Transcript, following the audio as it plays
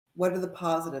What are the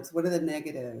positives? What are the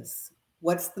negatives?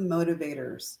 What's the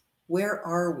motivators? Where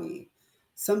are we?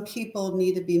 Some people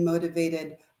need to be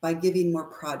motivated by giving more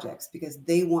projects because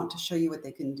they want to show you what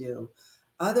they can do.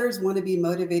 Others want to be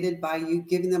motivated by you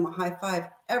giving them a high five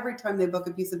every time they book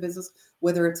a piece of business,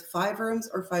 whether it's 5 rooms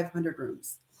or 500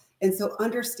 rooms. And so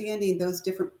understanding those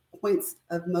different points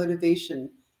of motivation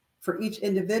for each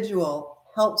individual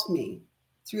helped me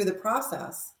through the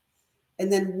process. And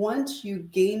then once you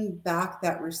gain back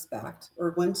that respect,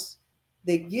 or once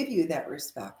they give you that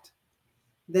respect,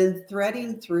 then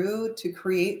threading through to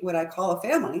create what I call a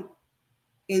family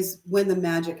is when the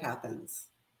magic happens.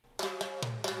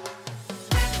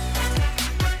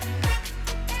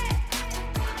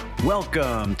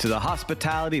 Welcome to the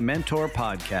Hospitality Mentor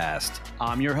Podcast.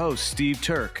 I'm your host, Steve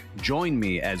Turk. Join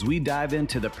me as we dive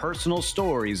into the personal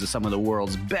stories of some of the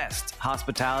world's best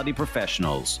hospitality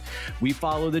professionals. We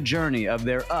follow the journey of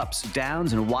their ups,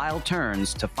 downs, and wild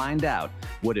turns to find out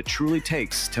what it truly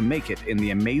takes to make it in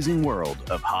the amazing world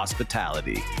of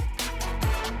hospitality.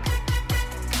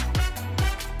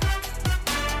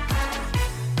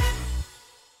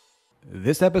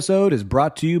 This episode is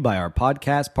brought to you by our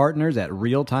podcast partners at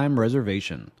Real Time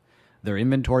Reservation. Their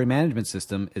inventory management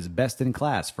system is best in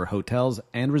class for hotels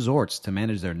and resorts to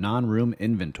manage their non-room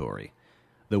inventory.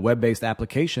 The web-based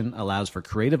application allows for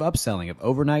creative upselling of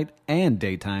overnight and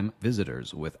daytime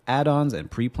visitors with add-ons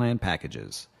and pre-planned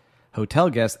packages.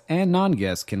 Hotel guests and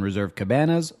non-guests can reserve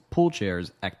cabanas, pool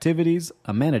chairs, activities,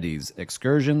 amenities,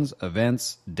 excursions,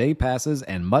 events, day passes,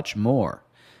 and much more.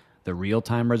 The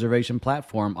real-time reservation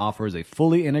platform offers a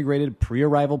fully integrated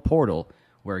pre-arrival portal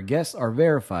where guests are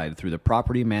verified through the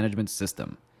property management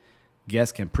system.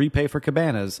 Guests can prepay for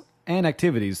cabanas and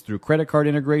activities through credit card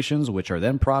integrations, which are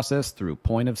then processed through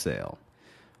point of sale.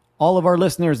 All of our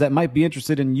listeners that might be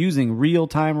interested in using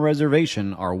real-time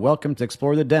reservation are welcome to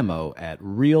explore the demo at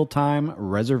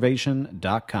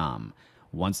realtimereservation.com.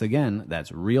 Once again, that's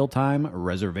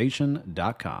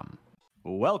realtimereservation.com.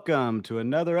 Welcome to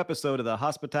another episode of the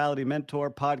Hospitality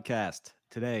Mentor Podcast.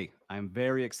 Today, I'm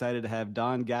very excited to have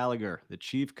Don Gallagher, the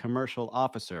Chief Commercial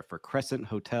Officer for Crescent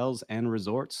Hotels and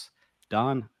Resorts.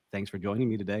 Don, thanks for joining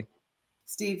me today.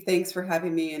 Steve, thanks for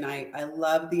having me. And I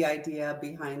love the idea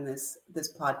behind this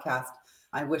podcast.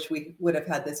 I wish we would have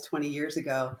had this 20 years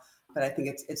ago, but I think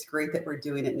it's great that we're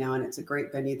doing it now, and it's a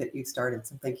great venue that you started.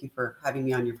 So thank you for having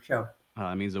me on your show.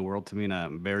 It means the world to me, and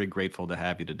I'm very grateful to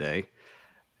have you today.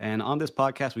 And on this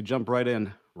podcast, we jump right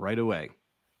in right away.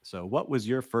 So what was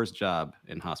your first job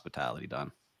in hospitality,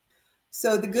 Don?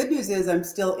 So the good news is I'm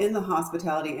still in the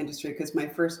hospitality industry because my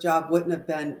first job wouldn't have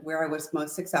been where I was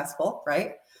most successful,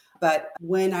 right? But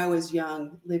when I was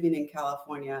young, living in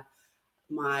California,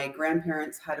 my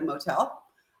grandparents had a motel,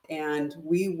 and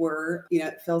we were,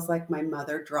 it feels like my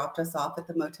mother dropped us off at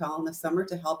the motel in the summer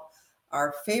to help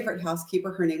our favorite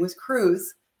housekeeper, her name was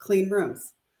Cruz, clean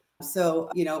rooms. So,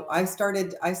 I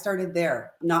started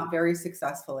there, not very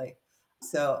successfully.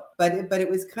 So, but it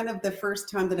was kind of the first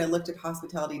time that I looked at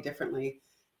hospitality differently.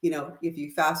 If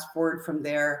you fast forward from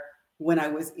there, when I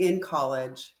was in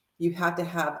college, you had to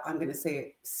have, I'm going to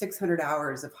say 600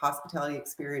 hours of hospitality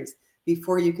experience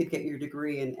before you could get your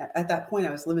degree. And at that point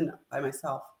I was living by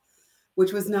myself,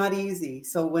 which was not easy.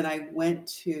 So when I went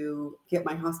to get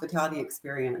my hospitality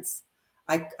experience,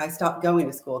 I stopped going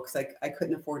to school because I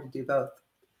couldn't afford to do both.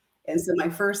 And so my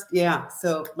first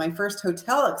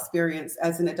hotel experience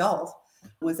as an adult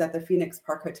was at the Phoenix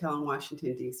Park Hotel in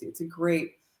Washington, D.C. It's a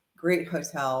great, great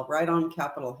hotel right on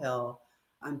Capitol Hill.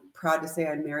 I'm proud to say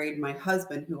I married my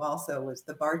husband, who also was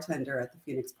the bartender at the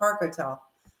Phoenix Park Hotel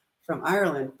from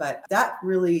Ireland. But that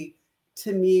really,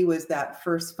 to me, was that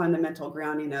first fundamental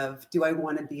grounding of, do I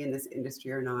want to be in this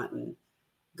industry or not? And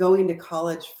going to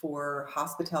college for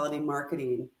hospitality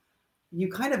marketing, you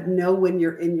kind of know when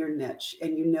you're in your niche,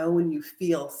 and when you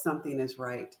feel something is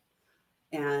right.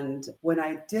 And when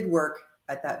I did work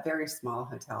at that very small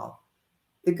hotel,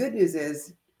 the good news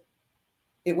is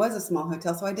it was a small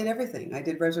hotel. So I did everything. I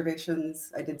did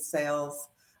reservations, I did sales,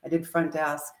 I did front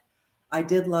desk. I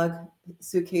did lug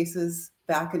suitcases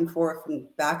back and forth from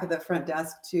back of the front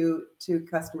desk to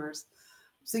customers.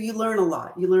 So you learn a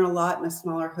lot. You learn a lot in a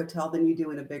smaller hotel than you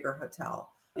do in a bigger hotel.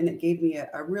 And it gave me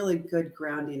a really good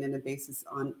grounding and a basis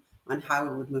on how I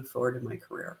would move forward in my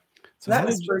career. So that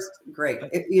was first great,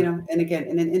 and again,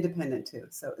 and an independent too.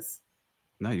 So it's.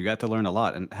 No, you got to learn a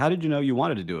lot. And how did you know you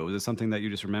wanted to do it? Was it something that you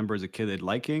just remember as a kid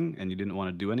liking and you didn't want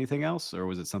to do anything else? Or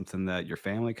was it something that your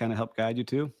family kind of helped guide you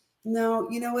to? No,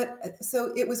 you know what?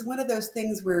 So it was one of those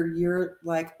things where you're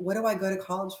like, what do I go to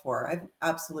college for? I have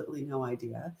absolutely no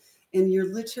idea. And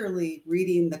you're literally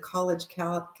reading the college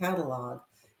catalog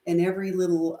and every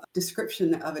little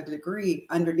description of a degree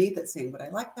underneath it saying, would I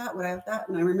like that? Would I like that?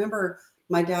 And I remember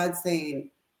my dad saying,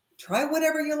 try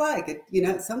whatever you like.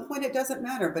 At some point it doesn't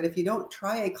matter, but if you don't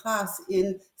try a class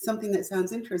in something that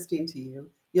sounds interesting to you,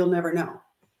 you'll never know.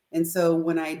 And so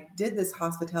when I did this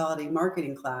hospitality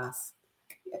marketing class,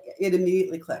 it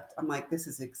immediately clicked. I'm like, this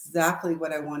is exactly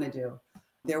what I want to do.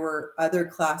 There were other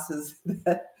classes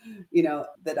that,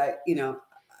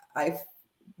 I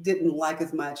didn't like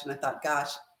as much. And I thought,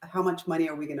 gosh, how much money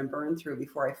are we going to burn through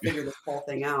before I figure this whole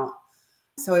thing out?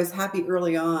 So I was happy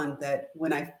early on that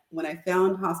when I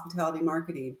found hospitality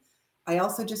marketing, I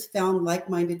also just found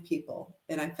like-minded people,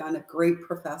 and I found a great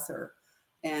professor.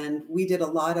 And we did a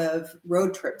lot of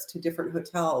road trips to different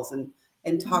hotels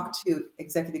and talked to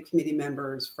executive committee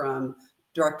members, from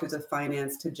directors of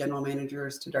finance to general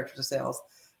managers to directors of sales.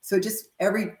 So just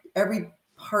every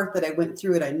part that I went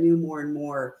through it, I knew more and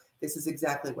more, this is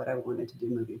exactly what I wanted to do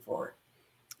moving forward.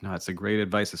 No, it's a great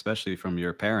advice, especially from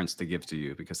your parents, to give to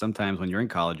you, because sometimes when you're in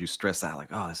college, you stress out like,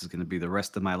 oh, this is going to be the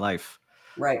rest of my life.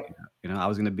 Right. I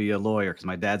was going to be a lawyer because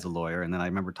my dad's a lawyer. And then I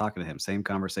remember talking to him, same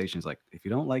conversations, like, if you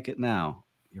don't like it now,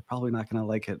 you're probably not going to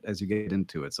like it as you get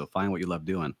into it. So find what you love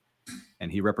doing.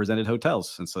 And he represented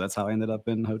hotels. And so that's how I ended up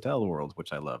in hotel world,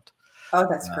 which I loved. Oh,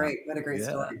 that's great. What a great Yeah.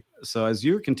 story. So as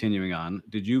you're continuing on,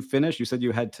 did you finish? You said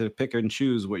you had to pick and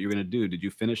choose what you're going to do. Did you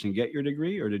finish and get your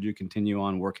degree, or did you continue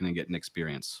on working and getting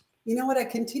experience? You know what? I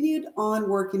continued on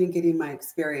working and getting my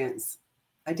experience.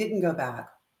 I didn't go back.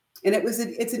 And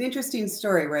it's an interesting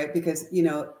story, right? Because,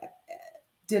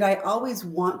 did I always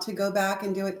want to go back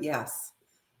and do it? Yes.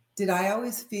 Did I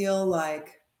always feel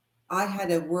like I had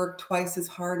to work twice as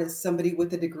hard as somebody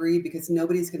with a degree because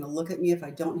nobody's going to look at me if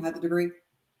I don't have the degree?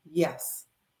 Yes,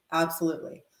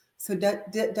 absolutely. So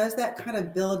does that kind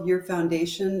of build your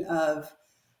foundation of,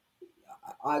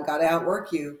 I got to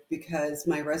outwork you because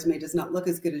my resume does not look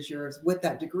as good as yours with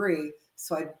that degree,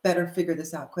 so I better figure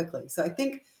this out quickly. So I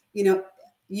think,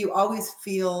 you always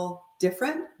feel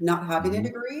different not having a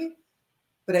degree,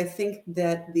 but I think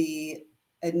that the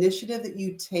initiative that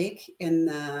you take and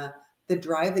the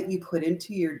drive that you put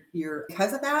into your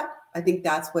because of that, I think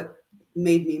that's what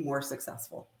made me more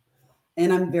successful.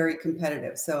 And I'm very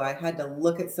competitive. So I had to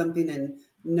look at something and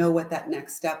know what that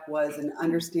next step was and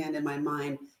understand in my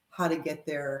mind how to get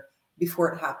there before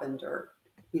it happened, or,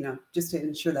 just to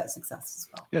ensure that success as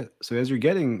well. Yeah. So as you're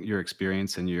getting your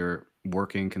experience and you're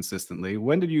working consistently,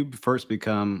 when did you first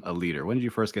become a leader? When did you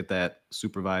first get that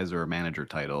supervisor or manager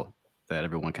title that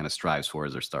everyone kind of strives for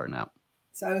as they're starting out?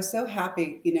 So I was so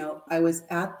happy. I was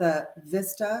at the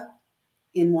Vista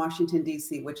in Washington,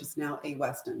 D.C., which is now a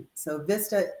Westin. So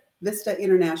Vista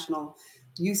International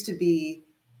used to be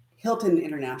Hilton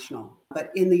International,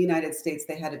 but in the United States,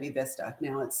 they had to be Vista.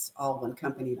 Now it's all one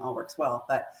company and all works well.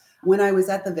 But when I was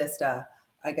at the Vista,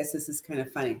 I guess this is kind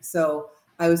of funny. So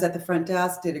I was at the front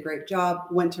desk, did a great job,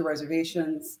 went to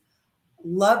reservations,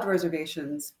 loved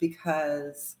reservations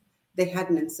because they had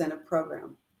an incentive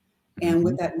program. And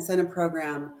with that incentive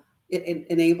program, it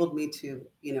enabled me to,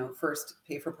 first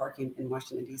pay for parking in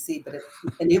Washington, D.C., but it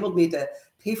enabled me to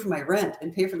pay for my rent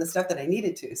and pay for the stuff that I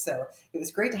needed to. So it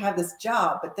was great to have this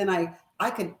job, but then I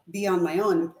could be on my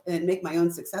own and make my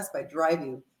own success by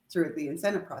driving through the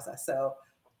incentive process. So,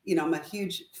 I'm a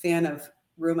huge fan of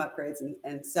room upgrades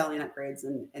and selling upgrades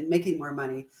and making more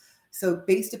money. So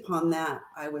based upon that,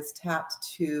 I was tapped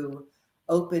to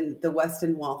open the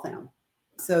Westin Waltham.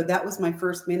 So that was my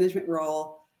first management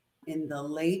role in the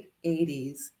late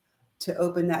 80s, to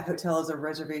open that hotel as a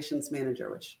reservations manager,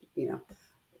 which,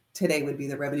 today would be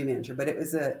the revenue manager. But it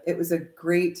was a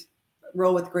great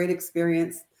role with great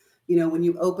experience. When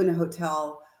you open a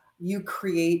hotel, you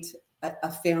create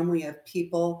a family of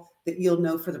people that you'll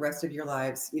know for the rest of your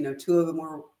lives. Two of them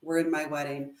were in my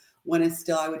wedding. One is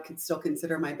I would still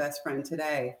consider my best friend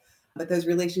today. But those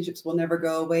relationships will never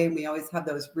go away. And we always have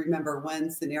those remember when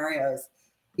scenarios,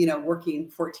 working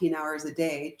 14 hours a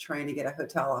day trying to get a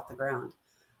hotel off the ground.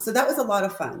 So that was a lot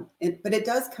of fun. But it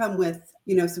does come with,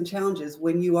 some challenges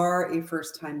when you are a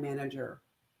first-time manager.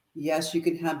 Yes, you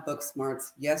can have book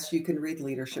smarts. Yes, you can read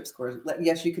leadership scores.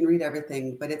 Yes, you can read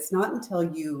everything. But it's not until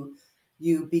you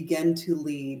begin to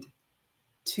lead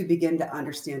to begin to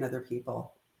understand other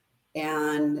people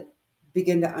and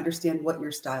begin to understand what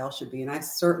your style should be. And I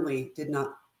certainly did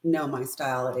not know my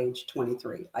style at age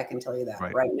 23. I can tell you that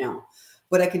right now.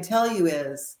 What I can tell you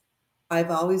is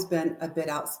I've always been a bit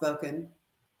outspoken.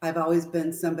 I've always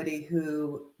been somebody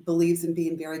who believes in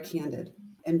being very candid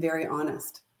and very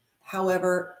honest.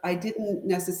 However, I didn't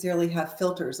necessarily have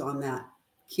filters on that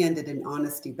candid and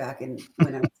honesty back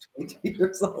when I was 22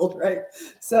 years old, right?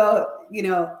 So,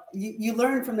 you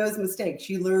learn from those mistakes.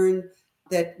 You learn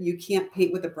that you can't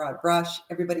paint with a broad brush.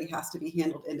 Everybody has to be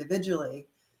handled individually.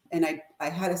 And I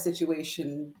had a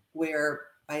situation where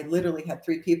I literally had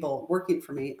 3 people working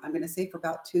for me, I'm going to say for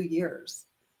about 2 years.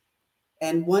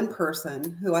 And one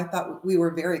person who I thought we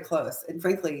were very close. And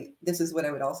frankly, this is what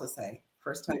I would also say,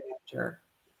 first time manager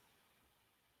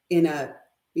in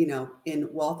in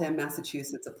Waltham,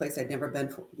 Massachusetts, a place I'd never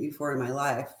been before in my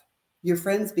life. Your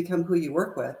friends become who you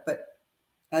work with, but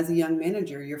as a young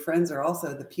manager, your friends are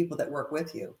also the people that work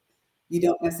with you. You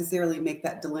don't necessarily make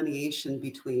that delineation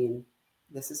between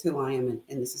this is who I am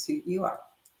and this is who you are.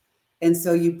 And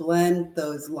so you blend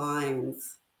those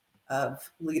lines of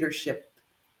leadership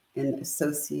and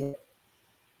associate.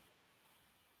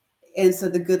 And so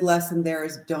the good lesson there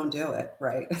is don't do it,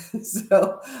 right?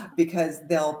 So because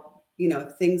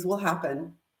things will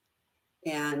happen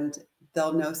and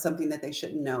they'll know something that they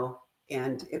shouldn't know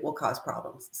and it will cause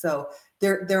problems. So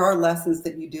there are lessons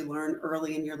that you do learn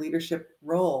early in your leadership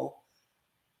role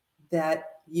that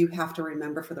you have to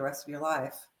remember for the rest of your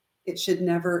life. It should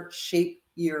never shape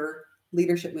your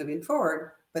leadership moving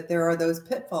forward, but there are those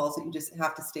pitfalls that you just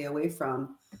have to stay away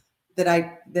from that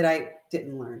I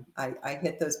didn't learn. I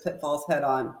hit those pitfalls head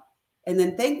on. And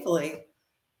then thankfully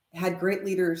had great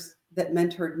leaders that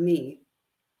mentored me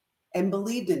and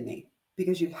believed in me,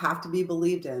 because you have to be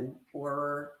believed in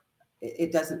or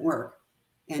it doesn't work,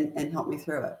 and help me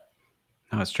through it.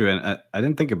 No, that's true. And I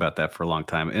didn't think about that for a long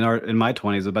time. In my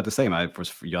 20s, about the same. I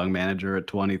was a young manager at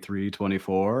 23,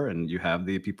 24, and you have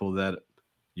the people that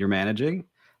you're managing.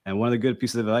 And one of the good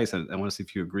pieces of advice, and I want to see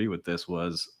if you agree with this,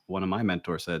 was one of my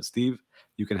mentors said, Steve,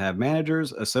 you can have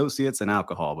managers, associates, and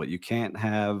alcohol, but you can't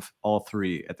have all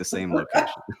 3 at the same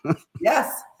location.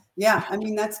 Yes. Yeah. I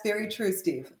mean, that's very true,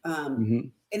 Steve. Hmm.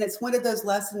 And it's one of those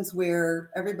lessons where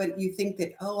you think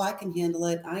that, oh, I can handle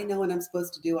it. I know what I'm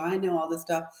supposed to do. I know all this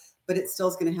stuff, but it still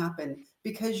is going to happen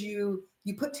because you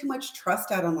put too much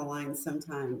trust out on the line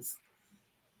sometimes.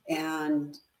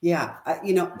 And yeah,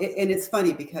 and it's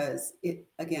funny because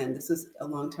this was a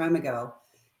long time ago.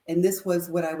 And this was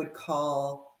what I would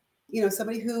call,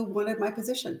 somebody who wanted my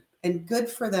position, and good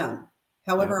for them.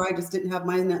 However, I just didn't have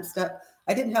my next step.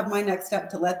 I didn't have my next step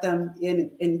to let them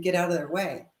in and get out of their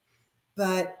way.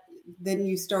 But then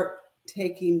you start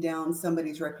taking down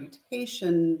somebody's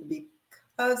reputation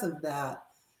because of that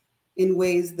in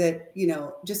ways that,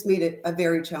 just made it a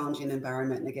very challenging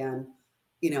environment. And again,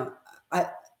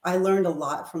 I learned a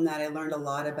lot from that. I learned a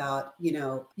lot about,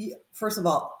 first of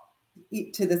all,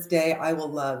 to this day, I will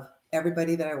love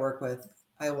everybody that I work with.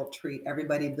 I will treat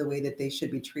everybody the way that they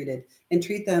should be treated and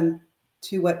treat them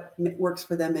to what works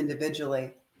for them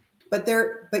individually. But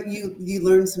you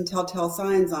learn some telltale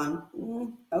signs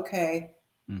on, okay,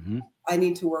 Hmm. I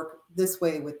need to work this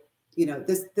way with,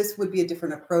 this would be a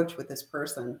different approach with this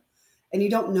person. And you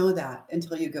don't know that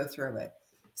until you go through it.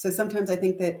 So sometimes I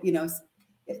think that,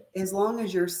 as long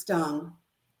as you're stung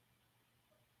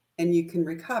and you can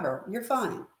recover, you're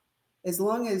fine. As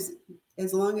long as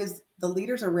the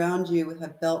leaders around you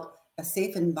have built a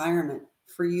safe environment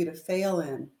for you to fail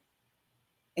in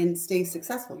and stay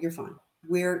successful, you're fine.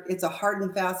 Where it's a hard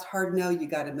and fast, hard no, you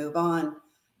got to move on.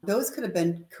 Those could have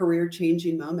been career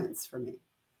changing moments for me.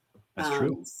 That's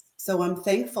true. So I'm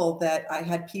thankful that I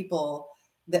had people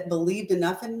that believed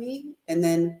enough in me, and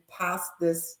then past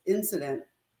this incident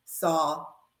saw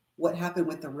what happened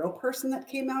with the real person that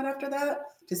came out after that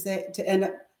to end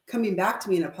up coming back to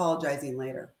me and apologizing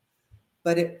later.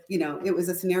 But it was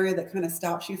a scenario that kind of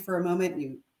stops you for a moment.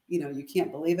 You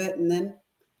can't believe it. And then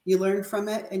you learn from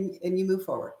it and you move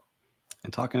forward.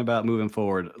 And talking about moving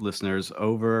forward, listeners,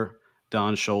 over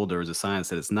Don's shoulder is a sign that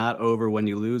said it's not over when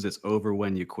you lose, it's over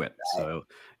when you quit. Right. So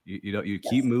you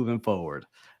keep Yes. moving forward,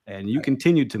 and you Right.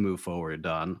 continue to move forward,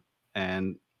 Don,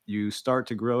 and you start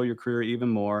to grow your career even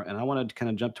more. And I wanted to kind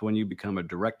of jump to when you become a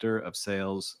director of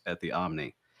sales at the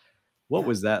Omni. What Yeah,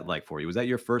 was that like for you? Was that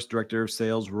your first director of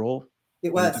sales role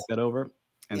it when you was. took that over?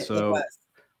 And It so was.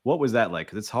 what was that like?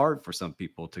 Because it's hard for some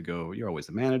people to go, you're always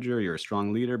a manager, you're a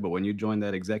strong leader, but when you joined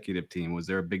that executive team, was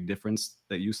there a big difference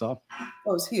that you saw?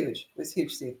 Oh, it was huge. It was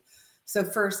huge, Steve. So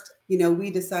first,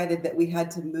 we decided that we had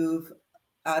to move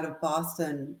out of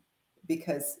Boston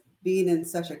because being in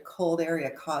such a cold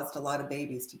area caused a lot of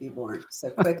babies to be born.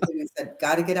 So quickly we said,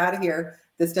 got to get out of here.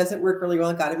 This doesn't work really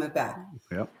well. Got to move back.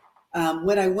 Yep.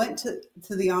 When I went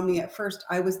to the Omni at first,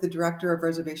 I was the director of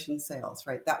reservation sales,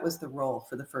 right? That was the role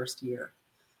for the first year.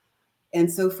 And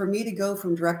so for me to go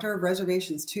from director of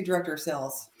reservations to director of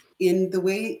sales in the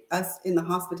way us in the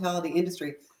hospitality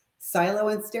industry, silo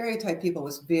and stereotype people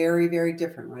was very, very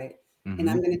different, right? And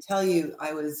I'm Hmm. going to tell you,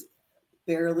 I was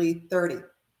barely 30,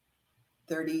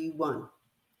 31,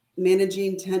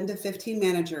 managing 10 to 15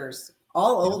 managers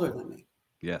all Yeah. older than me,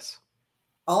 Yes.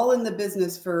 all in the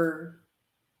business for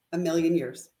a million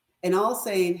years, and all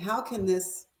saying, how can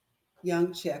this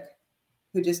young chick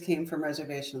who just came from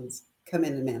reservations come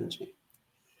in and manage me?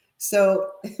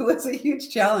 So it was a huge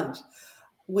challenge.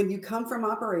 When you come from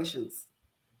operations,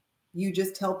 you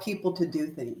just tell people to do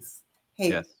things. Hey,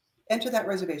 Yes. enter that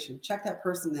reservation, check that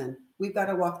person in. We've got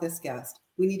to walk this guest.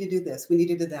 We need to do this. We need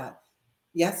to do that.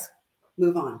 Yes,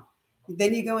 move on.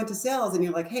 Then you go into sales and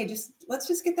you're like, hey, let's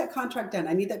just get that contract done.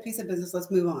 I need that piece of business.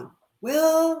 Let's move on.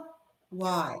 Well,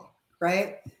 why?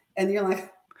 Right? And you're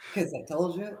like, because I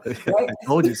told you, right? I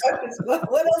told you so.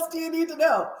 What else do you need to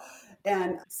know?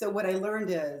 And so what I learned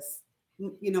is,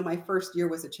 my first year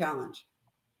was a challenge.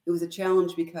 It was a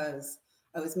challenge because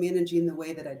I was managing the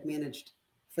way that I'd managed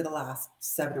for the last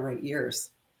 7 or 8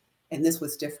 years. And this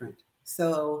was different.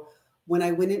 So when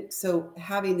I went in, so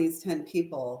having these 10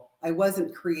 people, I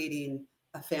wasn't creating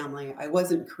a family. I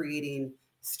wasn't creating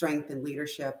strength and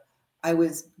leadership. I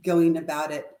was going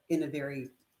about it in a very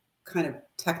kind of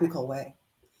technical way.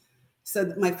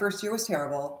 So my first year was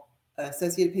terrible.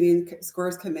 Associate opinion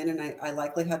scores come in, and I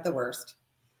likely had the worst.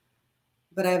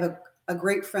 But I have a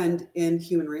great friend in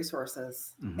human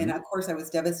resources. Mm-hmm. And of course, I was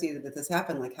devastated that this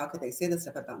happened. Like, how could they say this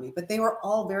stuff about me? But they were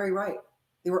all very right.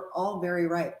 They were all very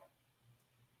right.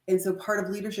 And so part of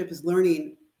leadership is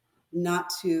learning not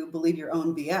to believe your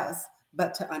own BS,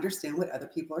 but to understand what other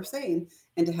people are saying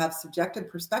and to have subjective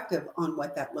perspective on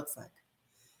what that looks like.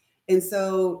 And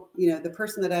so, the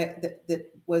person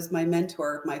that was my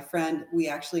mentor, my friend, we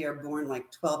actually are born like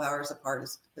 12 hours apart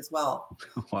as well.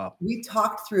 Wow. We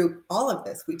talked through all of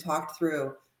this. We talked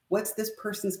through what's this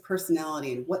person's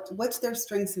personality and what's their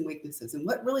strengths and weaknesses and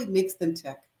what really makes them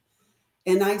tick.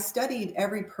 And I studied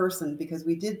every person because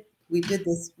we did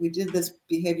this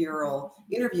behavioral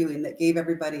interviewing that gave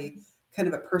everybody kind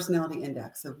of a personality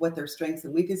index of what their strengths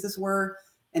and weaknesses were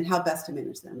and how best to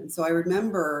manage them. And so I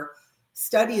remember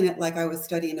studying it like I was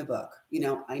studying a book.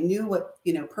 I knew what,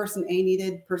 person A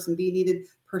needed, person B needed,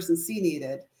 person C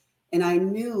needed. And I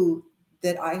knew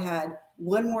that I had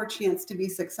one more chance to be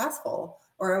successful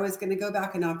or I was going to go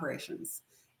back in operations.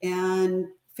 And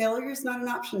failure is not an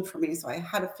option for me. So I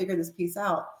had to figure this piece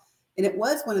out. And it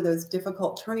was one of those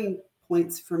difficult turning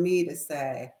points for me to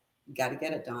say, you got to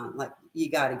get it, Dawn. Like,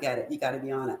 you got to get it. You got to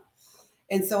be on it.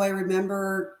 And so I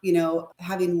remember,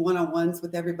 having one-on-ones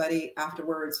with everybody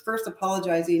afterwards, first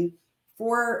apologizing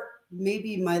for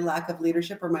maybe my lack of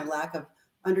leadership or my lack of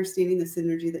understanding the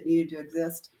synergy that needed to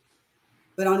exist.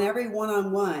 But on every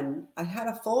one-on-one, I had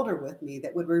a folder with me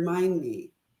that would remind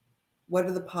me, what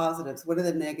are the positives? What are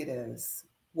the negatives?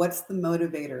 What's the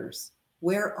motivators?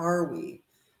 Where are we?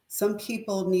 Some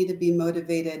people need to be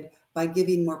motivated by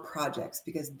giving more projects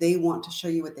because they want to show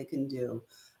you what they can do.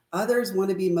 Others want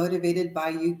to be motivated by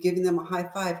you giving them a high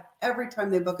five every time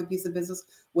they book a piece of business,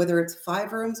 whether it's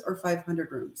 5 rooms or 500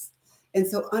 rooms. And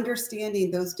so understanding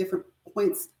those different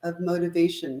points of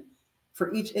motivation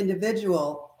for each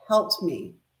individual helped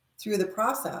me through the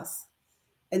process.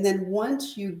 And then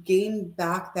once you gain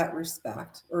back that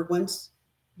respect, or once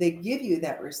they give you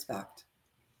that respect,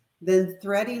 then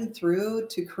threading through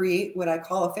to create what I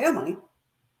call a family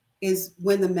is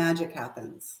when the magic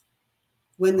happens,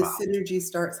 when the synergy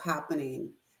starts happening.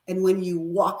 And when you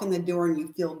walk in the door and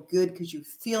you feel good because you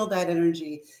feel that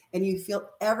energy and you feel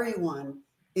everyone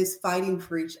is fighting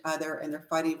for each other and they're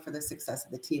fighting for the success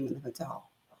of the team in the hotel.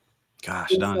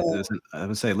 Gosh, Don, I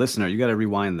would say, listener, you got to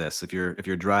rewind this. If you're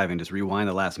driving, just rewind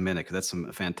the last minute because that's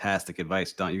some fantastic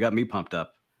advice, Don. You got me pumped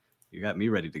up. You got me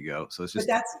ready to go. So it's just.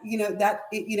 But that's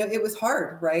it was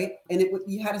hard, right? And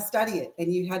you had to study it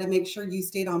and you had to make sure you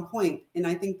stayed on point. And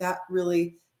I think that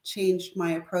really changed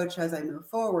my approach as I move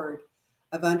forward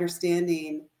of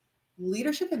understanding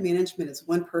leadership and management is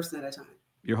one person at a time.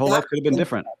 Your whole life could have been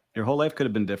different. Your whole life could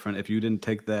have been different if you didn't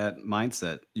take that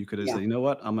mindset. You could have said, you know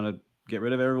what, I'm going to get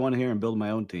rid of everyone here and build my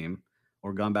own team,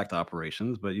 or gone back to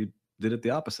operations, but you did it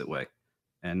the opposite way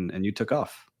and you took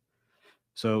off.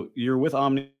 So you're with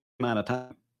Omni amount of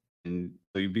time and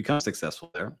so you become successful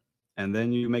there. And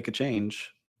then you make a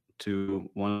change to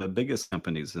one of the biggest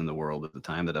companies in the world at the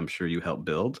time that I'm sure you helped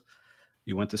build.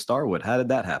 You went to Starwood. How did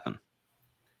that happen?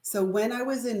 So when I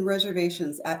was in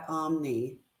reservations at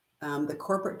Omni, the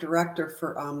corporate director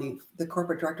for Omni, the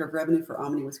corporate director of revenue for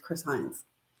Omni was Chris Hines,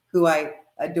 who I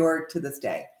adore to this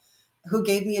day, who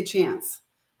gave me a chance,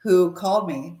 who called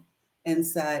me and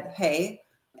said, hey,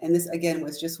 and this again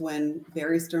was just when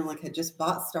Barry Sternlick had just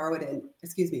bought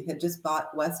had just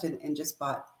bought Westin and just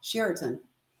bought Sheraton.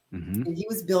 Mm-hmm. And he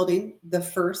was building the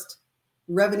first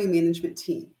revenue management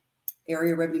team,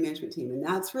 area revenue management team. And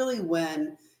that's really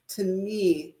when, to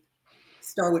me,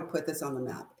 Starwood put this on the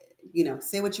map.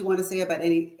 say what you want to say about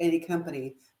any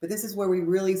company, but this is where we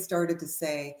really started to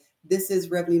say, this is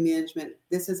revenue management.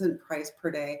 This isn't price per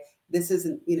day. This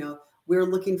isn't, we're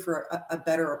looking for a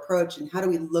better approach. And how do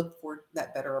we look for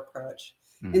that better approach?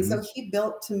 Mm-hmm. And so he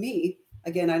built, to me,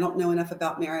 again, I don't know enough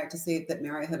about Marriott to say that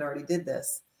Marriott had already did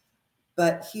this,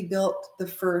 but he built the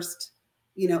first,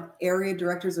 area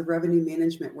directors of revenue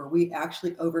management, where we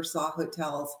actually oversaw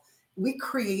hotels. We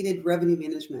created revenue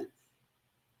management.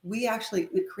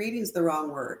 Creating is the wrong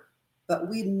word, but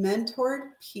we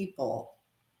mentored people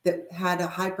that had a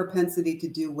high propensity to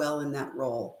do well in that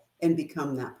role and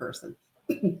become that person.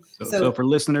 So for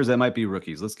listeners that might be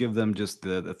rookies, let's give them just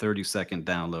the 30-second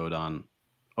download on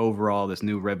overall this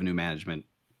new revenue management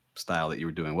style that you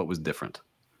were doing. What was different?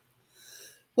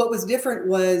 What was different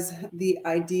was the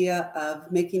idea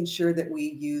of making sure that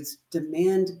we used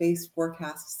demand-based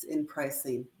forecasts in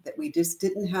pricing, that we just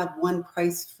didn't have one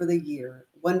price for the year,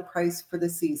 one price for the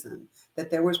season, that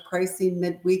there was pricing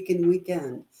midweek and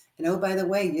weekend. And oh, by the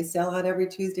way, you sell out every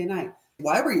Tuesday night.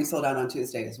 Why were you sold out on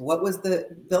Tuesdays? What was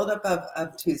the buildup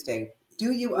of Tuesday?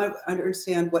 Do you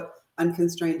understand what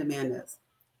unconstrained demand is?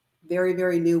 Very,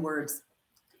 very new words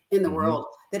in the world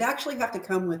that actually have to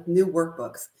come with new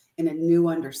workbooks and a new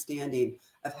understanding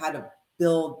of how to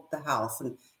build the house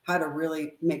and how to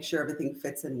really make sure everything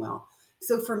fits in well.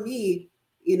 So for me,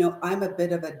 I'm a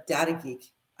bit of a data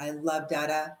geek. I love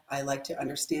data. I like to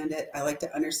understand it. I like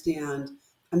to understand.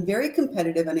 I'm very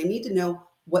competitive, and I need to know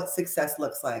what success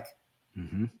looks like.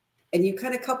 Mm-hmm. And you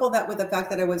kind of couple that with the fact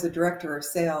that I was a director of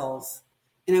sales,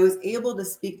 and I was able to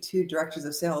speak to directors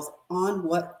of sales on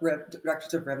what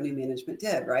directors of revenue management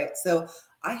did, right? So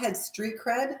I had street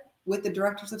cred with the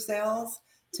directors of sales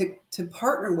to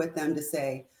partner with them to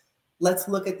say, let's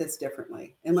look at this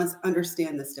differently, and let's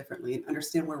understand this differently and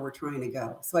understand where we're trying to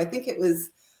go. So I think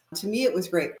to me, it was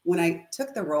great. When I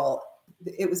took the role,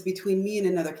 it was between me and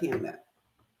another candidate.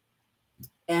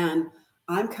 And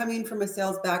I'm coming from a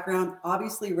sales background,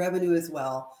 obviously revenue as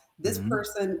well. This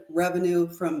person, revenue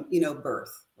from,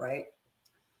 birth, right?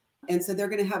 And so they're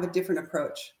going to have a different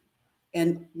approach,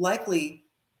 and likely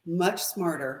much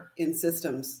smarter in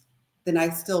systems than I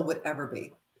still would ever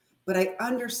be. But I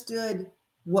understood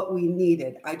what we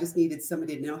needed. I just needed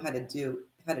somebody to know how to do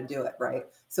it, right?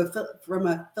 So from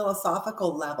a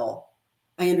philosophical level,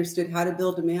 I understood how to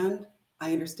build demand.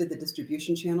 I understood the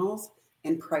distribution channels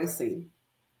and pricing.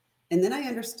 And then I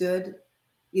understood,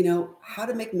 how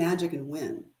to make magic and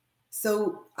win.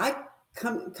 So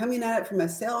coming at it from a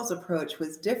sales approach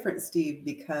was different, Steve,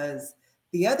 because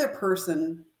the other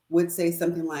person would say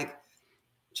something like,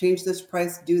 change this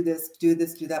price, do this, do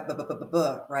that, blah, blah, blah, blah,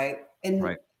 blah, right?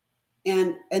 And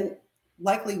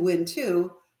likely win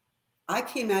too. I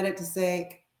came at it to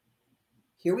say,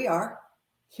 here we are.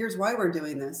 Here's why we're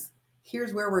doing this.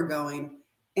 Here's where we're going.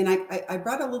 And I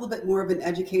brought a little bit more of an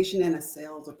education and a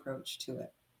sales approach to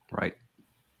it. Right.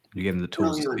 You gave them the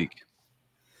tools to speak.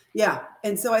 Yeah.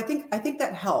 And so I think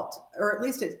that helped, or at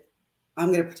least I'm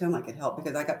going to pretend like it helped,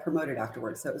 because I got promoted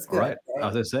afterwards. So it was good. Right. I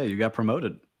was going to say, you got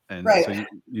promoted. And right. So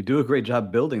you do a great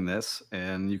job building this,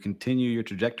 and you continue your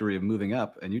trajectory of moving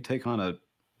up, and you take on a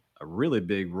really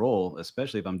big role,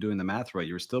 especially if I'm doing the math right.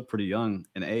 You were still pretty young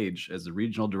in age as the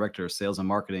regional director of sales and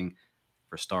marketing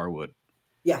for Starwood.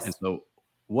 Yes. And so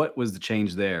what was the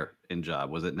change there in job?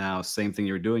 Was it now same thing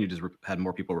you were doing? You just had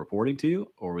more people reporting to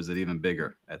you, or was it even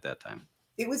bigger at that time?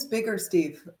 It was bigger,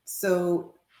 Steve.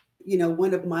 So,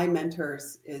 one of my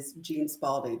mentors is Gene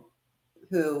Spalding,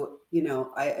 who,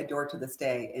 I adore to this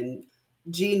day. And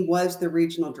Gene was the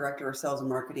regional director of sales and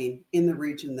marketing in the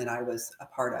region that I was a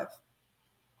part of.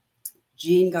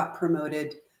 Gene got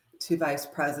promoted to vice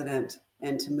president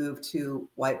and to move to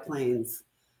White Plains.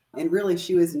 And really,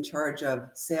 she was in charge of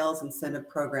sales incentive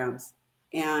programs.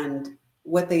 And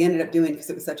what they ended up doing,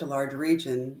 because it was such a large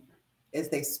region, is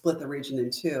they split the region in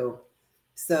two.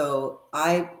 So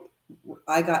I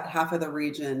got half of the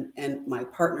region, and my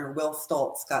partner, Will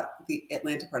Stoltz, got the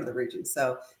Atlanta part of the region.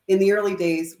 So in the early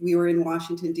days, we were in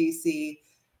Washington, D.C.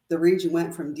 The region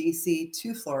went from D.C.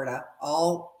 to Florida,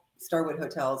 all Starwood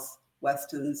hotels,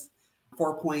 Westons,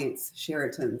 Four Points,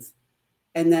 Sheratons.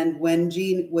 And then when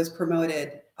Gene was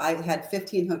promoted, I had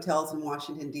 15 hotels in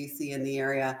Washington, D.C. in the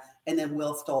area, and then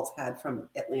Will Stoltz had from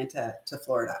Atlanta to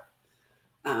Florida.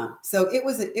 So it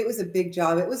was a big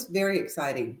job. It was very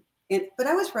exciting, but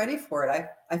I was ready for it.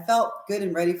 I felt good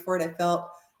and ready for it. I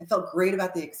felt great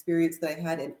about the experience that I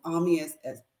had in Omni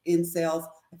as in sales.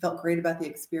 I felt great about the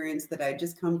experience that I had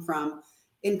just come from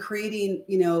in creating,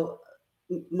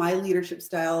 my leadership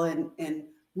style and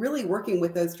really working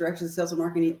with those directors of sales and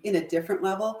marketing in a different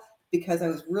level, because I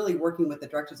was really working with the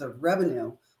directors of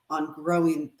revenue on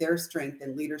growing their strength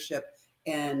and leadership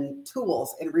and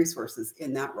tools and resources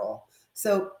in that role.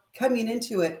 So coming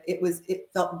into it, it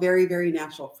felt very, very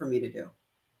natural for me to do.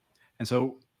 And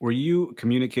so were you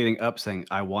communicating up saying,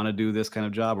 I want to do this kind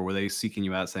of job, or were they seeking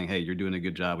you out saying, hey, you're doing a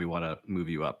good job. We want to move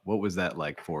you up? What was that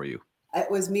like for you? It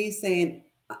was me saying,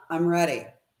 I'm ready.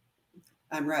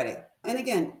 I'm ready. And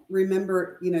again,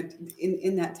 remember,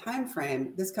 in that time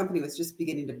frame, this company was just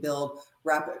beginning to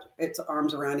wrap its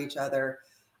arms around each other.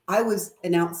 I was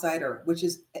an outsider, which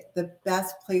is the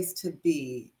best place to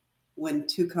be when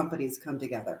two companies come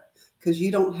together, because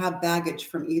you don't have baggage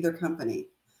from either company.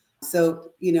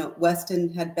 So,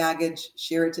 Weston had baggage,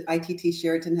 ITT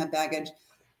Sheraton had baggage.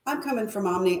 I'm coming from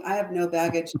Omni. I have no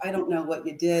baggage. I don't know what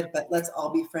you did, but let's all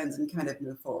be friends and kind of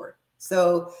move forward.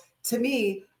 So to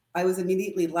me, I was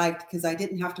immediately liked because I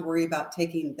didn't have to worry about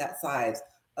taking that size.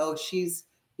 Oh, she's,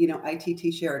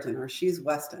 ITT Sheraton, or she's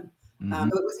Weston. Mm-hmm.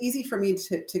 So it was easy for me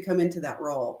to come into that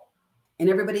role. And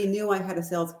everybody knew I had a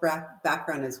sales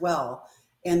background as well.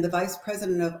 And the vice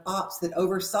president of ops that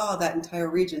oversaw that entire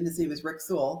region, his name is Rick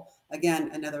Sewell, again,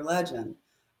 another legend,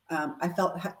 I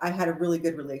felt I had a really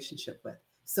good relationship with.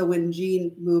 So when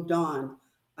Gene moved on,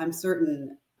 I'm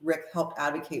certain Rick helped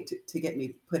advocate to get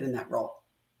me put in that role.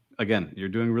 Again, you're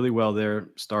doing really well there.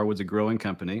 Starwood's a growing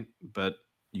company, but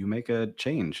you make a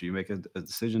change. You make a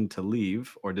decision to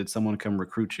leave, or did someone come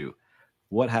recruit you?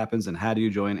 What happens, and how do you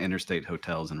join Interstate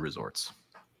Hotels and Resorts?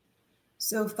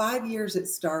 So 5 years at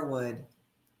Starwood,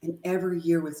 and every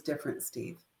year was different,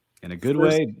 Steve. In a good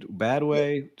way, bad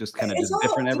way, just kind of just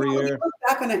different every year? You look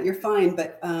back on it, you're fine.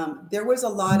 But there was a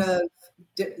lot of,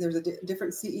 there's a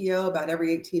different CEO about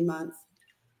every 18 months.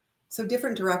 So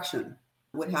different direction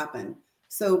would happen.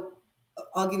 So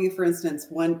I'll give you, for instance,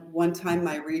 one time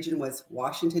my region was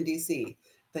Washington, D.C.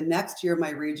 The next year, my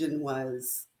region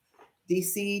was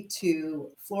DC to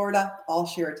Florida, all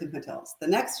Sheraton hotels. The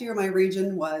next year, my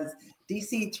region was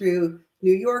DC through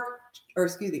New York, or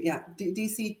excuse me, yeah,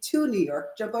 DC to New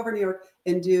York, jump over New York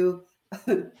and do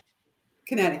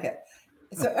Connecticut.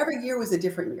 So every year was a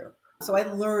different year. So I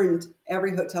learned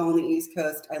every hotel on the East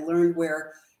Coast. I learned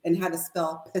where and how to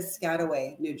spell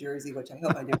Piscataway, New Jersey, which I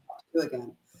hope I never have to do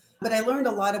again. But I learned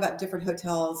a lot about different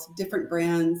hotels, different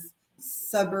brands,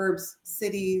 suburbs,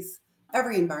 cities,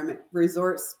 every environment,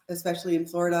 resorts, especially in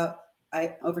Florida.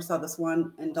 I oversaw this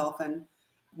one in Dolphin,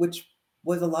 which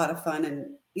was a lot of fun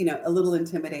and, a little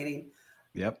intimidating.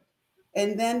 Yep.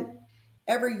 And then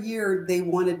every year they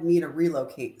wanted me to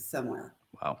relocate somewhere.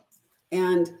 Wow.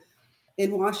 And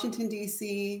in Washington,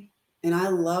 D.C., and I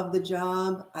love the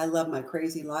job. I love my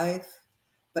crazy life,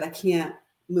 but I can't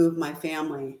move my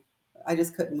family. I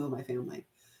just couldn't move my family.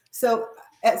 So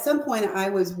at some point I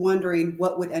was wondering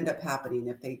what would end up happening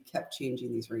if they kept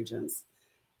changing these regions.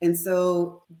 And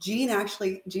so Gene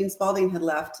Spalding had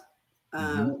left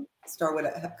Starwood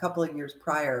a couple of years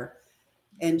prior.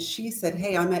 And she said,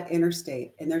 hey, I'm at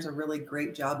Interstate and there's a really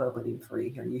great job opening for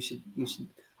you here.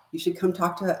 You should come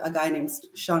talk to a guy named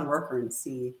Sean Worker and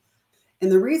see.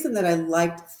 And the reason that I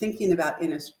liked thinking about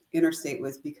Interstate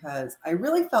was because I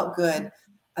really felt good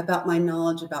about my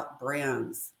knowledge about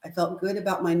brands. I felt good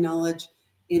about my knowledge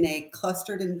in a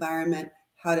clustered environment,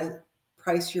 how to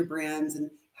price your brands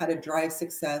and how to drive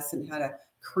success and how to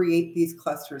create these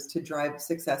clusters to drive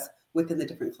success within the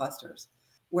different clusters.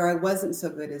 Where I wasn't so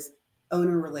good is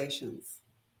owner relations.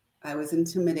 I was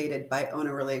intimidated by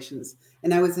owner relations,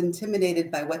 and I was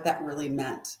intimidated by what that really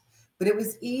meant. But it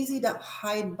was easy to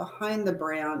hide behind the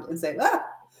brand and say,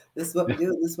 this is what we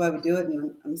do, this is why we do it,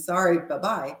 and I'm sorry,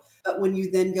 bye-bye. But when you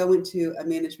then go into a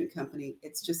management company,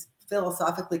 it's just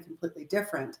philosophically completely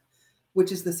different,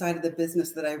 which is the side of the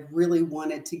business that I really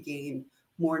wanted to gain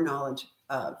more knowledge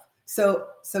of. So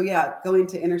yeah, going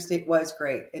to Interstate was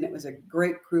great, and it was a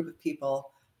great group of people.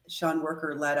 Sean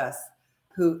Worker led us,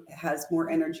 who has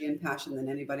more energy and passion than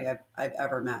anybody I've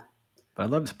ever met. But I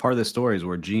love part of the story is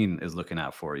where Gene is looking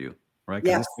out for you, right?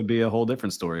 Because Yes. this could be a whole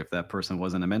different story if that person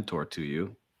wasn't a mentor to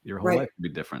you. Your whole life would be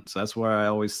different. So that's where I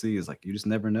always see is like you just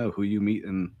never know who you meet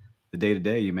in the day to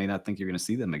day. You may not think you're going to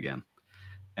see them again.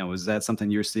 And was that something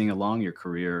you're seeing along your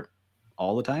career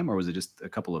all the time, or was it just a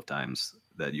couple of times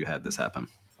that you had this happen?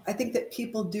 I think that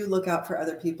people do look out for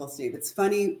other people, Steve. It's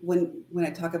funny when I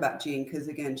talk about Jean, because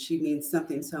again, she means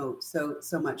something so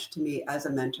much to me as a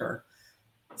mentor.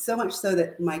 So much so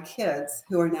that my kids,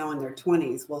 who are now in their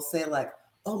 20s, will say like,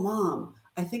 oh, Mom,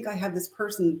 I think I have this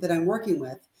person that I'm working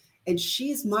with, and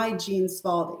she's my Gene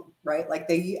Spalding, right? Like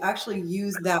they actually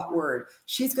use that word.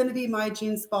 She's going to be my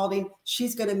Gene Spalding.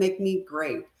 She's going to make me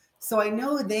great. So I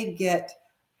know they get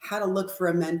how to look for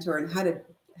a mentor and how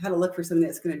to look for something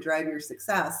that's going to drive your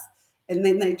success. And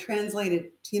then they translate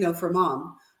it, for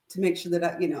Mom to make sure that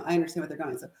I understand what they're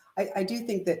going. So I do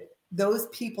think that those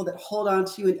people that hold on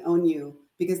to you and own you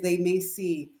because they may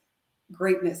see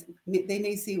greatness, they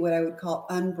may see what I would call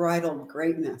unbridled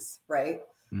greatness, right?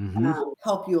 Mm-hmm.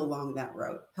 Help you along that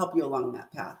road, help you along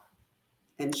that path.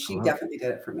 And I she love it. definitely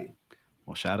did it for me.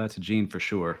 Well, shout out to Jean for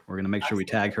sure. We're going to make sure we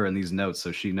tag her in these notes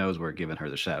so she knows we're giving her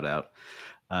the shout out.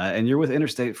 And you're with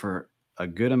Interstate for a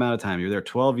good amount of time. You're there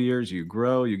 12 years. You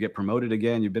grow, you get promoted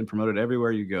again. You've been promoted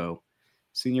everywhere you go.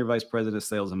 Senior Vice President of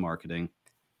Sales and Marketing.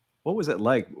 What was it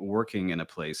like working in a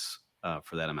place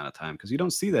for that amount of time? Because you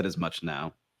don't see that as much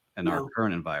now in our No.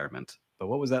 current environment. But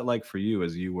what was that like for you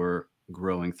as you were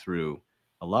growing through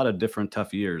a lot of different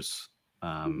tough years?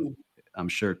 Um, Mhm. I'm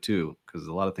sure too, because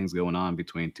a lot of things going on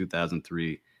between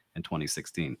 2003 and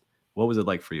 2016. What was it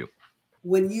like for you?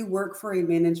 When you work for a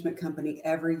management company,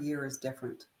 every year is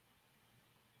different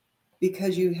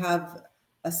because you have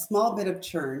a small bit of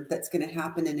churn that's going to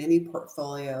happen in any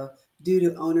portfolio due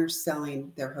to owners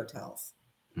selling their hotels.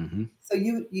 Hmm. So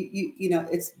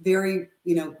it's very,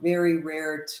 very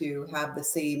rare to have the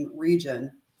same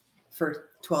region for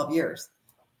 12 years.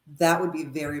 That would be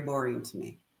very boring to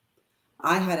me.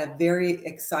 I had a very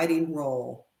exciting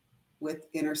role with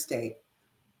Interstate.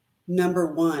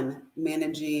 Number one,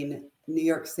 managing New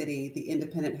York City, the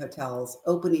independent hotels,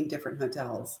 opening different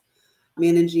hotels,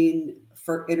 managing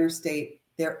for Interstate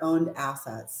their owned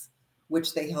assets,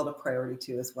 which they held a priority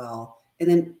to as well.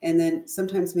 And then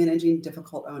sometimes managing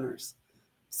difficult owners.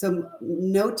 So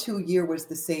no 2 year was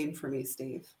the same for me,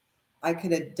 Steve. I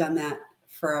could have done that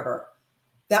forever.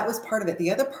 That was part of it.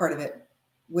 The other part of it,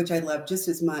 which I loved just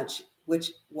as much,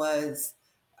 which was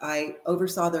I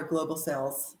oversaw their global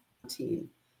sales team.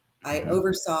 I Hmm.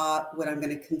 oversaw what I'm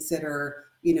going to consider,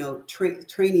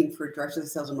 training for directors of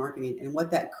sales and marketing and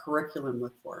what that curriculum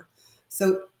looked for.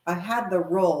 So I had the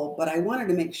role, but I wanted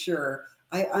to make sure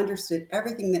I understood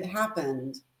everything that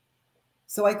happened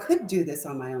so I could do this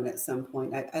on my own at some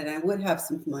point, and I would have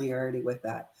some familiarity with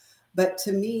that. But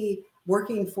to me,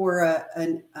 working for a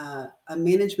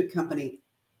management company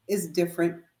is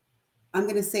different. I'm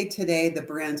going to say today the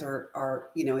brands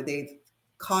they've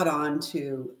caught on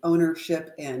to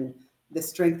ownership and the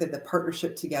strength of the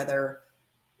partnership together.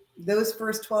 Those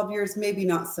first 12 years, maybe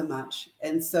not so much.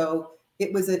 And so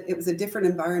it was a different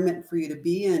environment for you to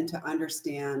be in to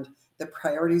understand the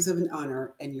priorities of an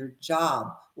owner, and your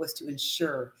job was to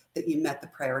ensure that you met the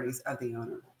priorities of the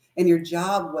owner. And your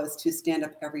job was to stand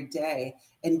up every day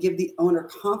and give the owner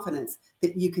confidence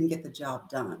that you can get the job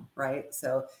done, right?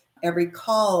 So every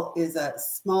call is a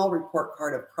small report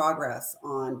card of progress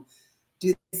on,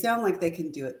 do they sound like they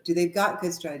can do it? Do they've got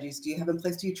good strategies? Do you have in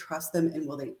place? Do you trust them? And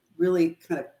will they really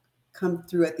kind of come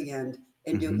through at the end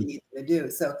and do what Hmm. you need them to do?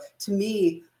 So to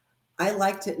me, I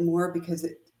liked it more because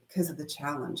of the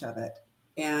challenge of it.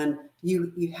 And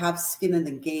you have skin in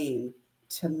the game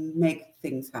to make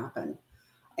things happen.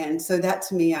 And so that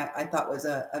to me, I thought was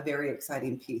a very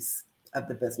exciting piece of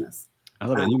the business. I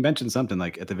love it. Um, And you mentioned something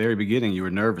like at the very beginning, you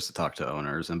were nervous to talk to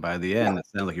owners. And by the yeah. end, it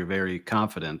sounds like you're very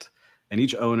confident. And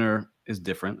each owner is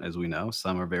different, as we know.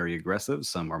 Some are very aggressive,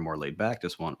 some are more laid back,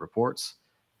 just want reports.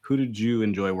 Who did you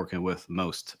enjoy working with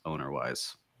most owner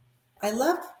wise? I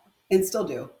love and still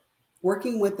do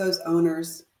working with those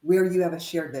owners where you have a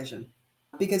shared vision.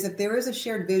 Because if there is a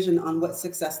shared vision on what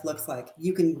success looks like,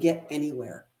 you can get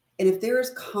anywhere. And if there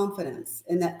is confidence,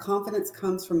 and that confidence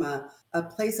comes from a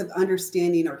place of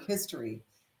understanding or history,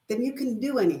 then you can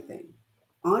do anything.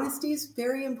 Honesty is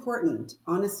very important.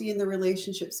 Honesty in the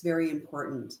relationship is very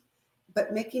important.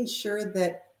 But making sure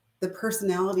that the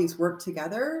personalities work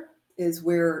together is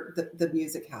where the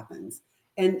music happens.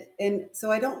 And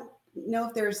so I don't know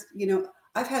if there's,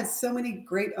 I've had so many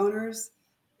great owners.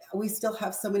 We still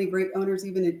have so many great owners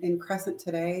even in Crescent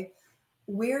today.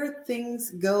 Where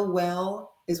things go well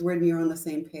is when you're on the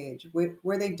same page.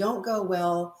 Where they don't go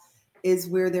well is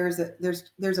where there's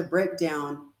a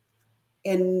breakdown,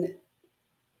 and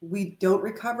we don't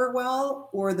recover well,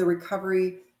 or the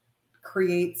recovery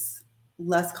creates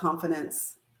less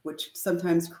confidence, which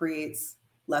sometimes creates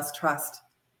less trust,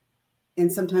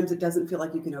 and sometimes it doesn't feel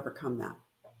like you can overcome that.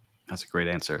 That's a great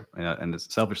answer. And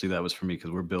selfishly, that was for me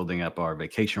because we're building up our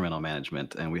vacation rental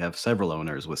management and we have several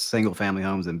owners with single family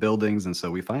homes and buildings. And so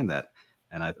we find that.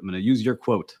 And I'm going to use your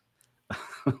quote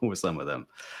with some of them.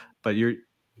 But you're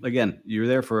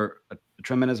there for a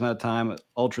tremendous amount of time,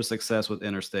 ultra success with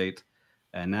Interstate.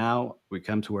 And now we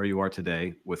come to where you are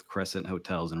today with Crescent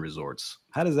Hotels and Resorts.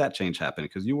 How does that change happen?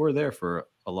 Because you were there for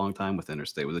a long time with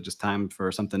Interstate. Was it just time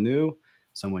for something new,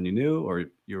 someone you knew, or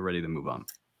you were ready to move on?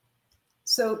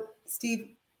 So,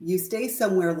 Steve, you stay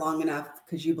somewhere long enough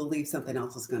because you believe something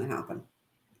else is going to happen.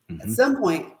 At Hmm. some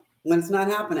point, When it's not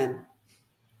happening,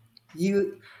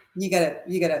 you you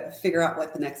gotta figure out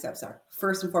what the next steps are.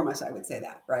 First and foremost, I would say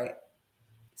that, right?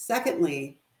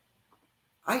 Secondly,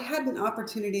 I had an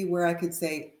opportunity where I could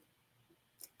say,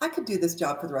 I could do this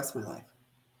job for the rest of my life.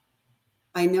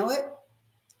 I know it,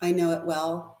 I know it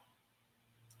well,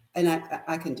 and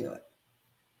I can do it.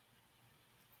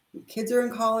 Kids are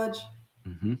in college.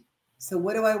 Mm-hmm. So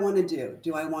what do I want to do?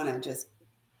 Do I want to just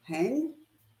hang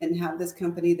and have this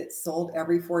company that's sold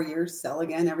every 4 years, sell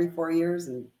again every 4 years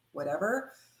and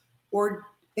whatever? Or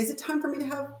is it time for me to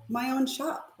have my own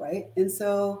shop, right? And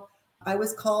so I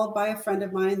was called by a friend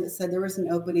of mine that said there was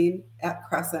an opening at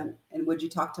Crescent and would you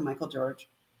talk to Michael George?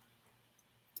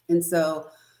 And so,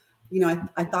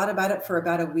 I thought about it for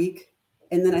about a week.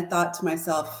 And then I thought to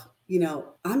myself,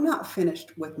 I'm not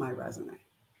finished with my resume.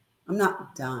 I'm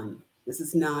not done. This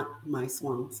is not my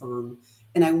swan song.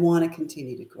 And I want to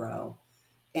continue to grow.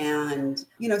 And,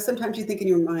 sometimes you think in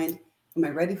your mind, am I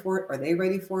ready for it? Are they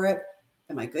ready for it?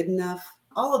 Am I good enough?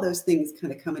 All of those things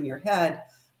kind of come in your head.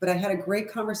 But I had a great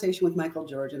conversation with Michael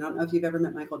George. And I don't know if you've ever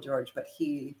met Michael George, but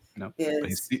he No, but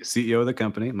he's is, CEO of the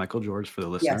company, Michael George, for the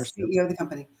yes, listeners. CEO of the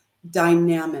company,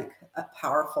 dynamic,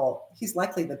 powerful. He's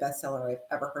likely the best seller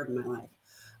I've ever heard in my life.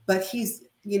 But he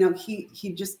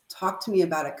just talked to me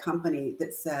about a company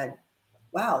that said,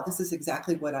 wow, this is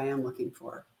exactly what I am looking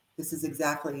for. This is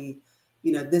exactly,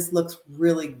 this looks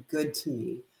really good to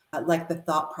me. I like the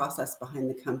thought process behind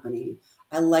the company.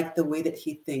 I like the way that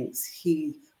he thinks.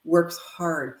 He works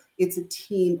hard. It's a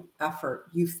team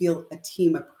effort. You feel a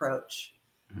team approach.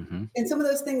 Mm-hmm. And some of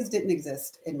those things didn't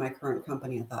exist in my current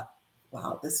company. I thought,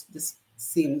 wow, this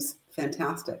seems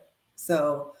fantastic.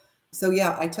 So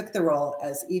yeah, I took the role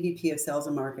as EVP of Sales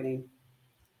and Marketing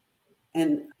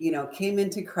and came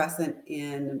into Crescent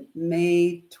in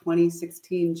May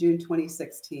 2016, June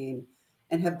 2016,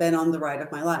 and have been on the ride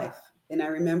of my life. And I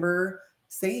remember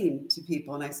saying to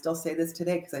people, and I still say this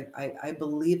today because I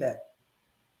believe it,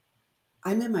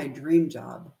 I'm in my dream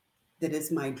job that is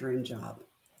my dream job.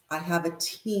 I have a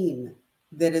team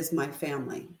that is my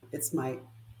family. It's my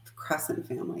Crescent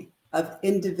family of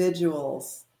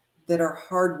individuals that are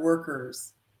hard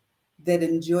workers, that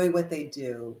enjoy what they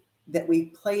do, that we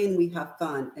play and we have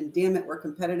fun. And damn it, we're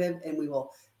competitive and we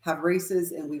will have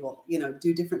races and we will,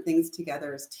 do different things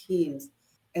together as teams.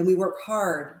 And we work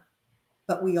hard,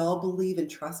 but we all believe in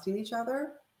trusting each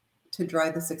other to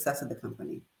drive the success of the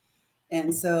company.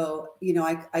 And so,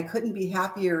 I couldn't be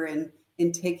happier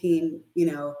in taking,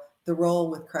 the role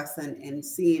with Crescent and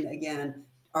seeing again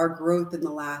our growth in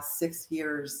the last 6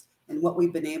 years and what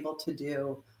we've been able to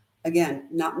do. Again,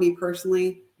 not me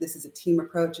personally. This is a team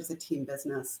approach, it's a team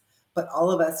business, but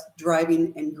all of us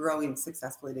driving and growing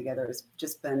successfully together has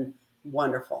just been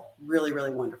wonderful, really,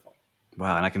 really wonderful.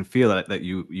 Wow, and I can feel that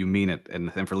you mean it.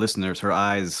 And for listeners, her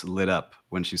eyes lit up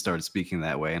when she started speaking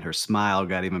that way, and her smile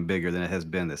got even bigger than it has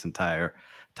been this entire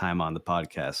time on the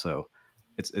podcast. So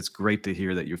it's great to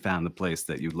hear that you found the place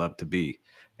that you love to be,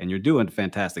 and you're doing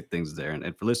fantastic things there.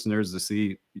 And for listeners to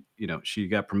see, she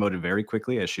got promoted very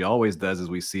quickly, as she always does, as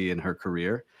we see in her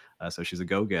career. So she's a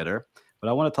go-getter. But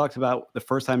I want to talk about the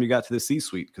first time you got to the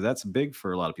C-suite, because that's big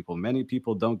for a lot of people. Many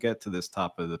people don't get to this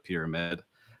top of the pyramid.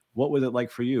 What was it like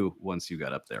for you once you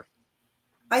got up there?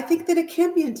 I think that it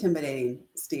can be intimidating,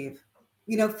 Steve.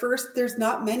 First, there's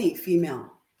not many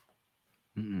female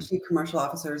Mm-mm. chief commercial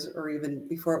officers, or even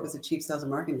before it was a chief sales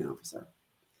and marketing officer.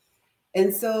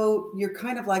 And so you're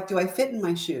kind of like, do I fit in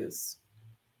my shoes?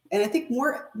 And I think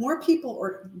more people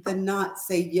than not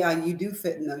say, yeah, you do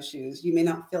fit in those shoes. You may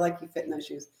not feel like you fit in those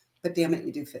shoes, but damn it,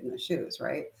 you do fit in those shoes,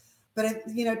 right? But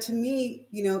to me,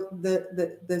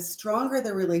 the stronger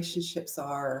the relationships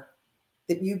are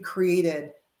that you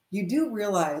created, you do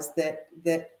realize that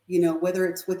whether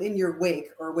it's within your wake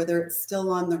or whether it's still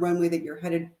on the runway that you're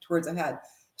headed towards ahead,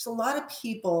 there's a lot of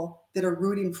people that are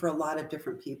rooting for a lot of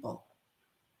different people.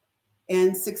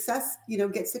 And success,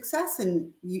 get success,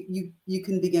 and you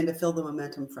can begin to feel the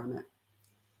momentum from it.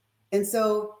 And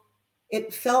so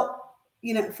it felt,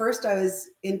 at first I was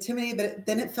intimidated, but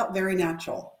then it felt very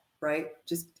natural, right?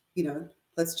 Just,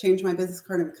 let's change my business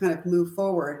card and kind of move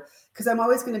forward, because I'm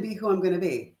always going to be who I'm going to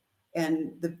be.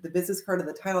 And the business card or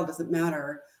the title doesn't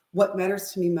matter. What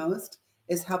matters to me most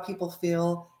is how people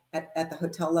feel at the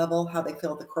hotel level, how they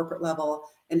feel at the corporate level,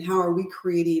 and how are we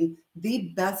creating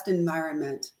the best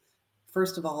environment.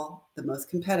 First of all, the most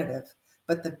competitive,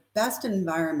 but the best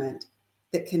environment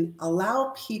that can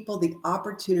allow people the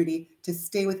opportunity to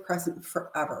stay with Crescent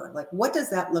forever. Like, what does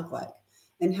that look like?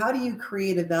 And how do you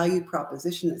create a value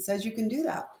proposition that says you can do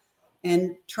that?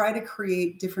 And try to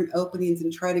create different openings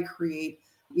and try to create,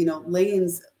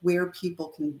 lanes where people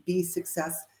can be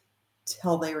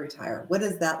till they retire? What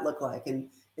does that look like? And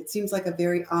it seems like a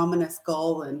very ominous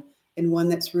goal, and one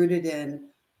that's rooted in,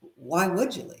 why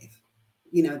would you leave?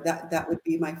 That would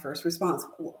be my first response.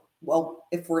 Well,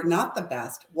 if we're not the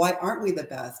best, why aren't we the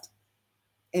best?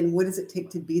 And what does it take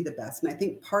to be the best? And I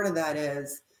think part of that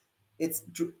is it's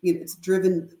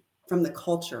driven from the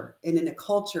culture. And in a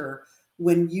culture,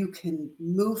 when you can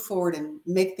move forward and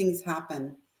make things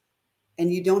happen,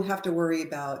 and you don't have to worry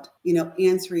about,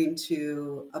 answering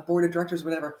to a board of directors,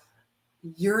 whatever,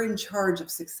 you're in charge of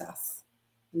success.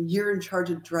 You're in charge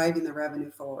of driving the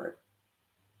revenue forward.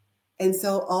 And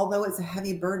so, although it's a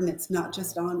heavy burden, it's not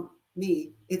just on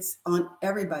me, it's on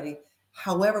everybody.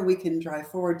 However, we can drive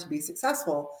forward to be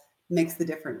successful makes the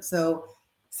difference. So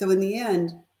in the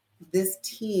end, this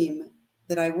team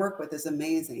that I work with is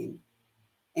amazing.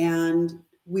 And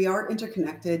we are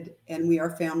interconnected, and we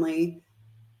are family.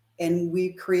 And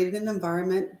we created an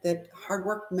environment that hard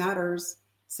work matters,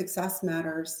 success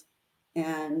matters,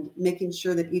 and making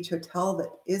sure that each hotel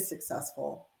that is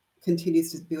successful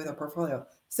continues to be with our portfolio.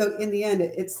 So in the end,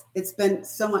 it's been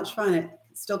so much fun. It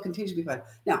still continues to be fun.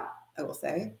 Now, I will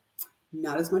say,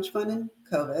 not as much fun in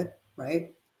COVID,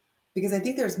 right? Because I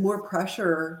think there's more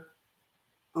pressure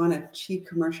on a chief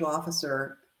commercial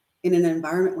officer in an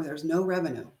environment where there's no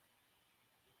revenue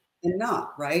than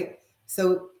not, right?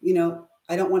 So,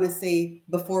 I don't want to say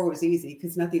before was easy,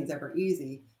 because nothing's ever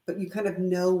easy, but you kind of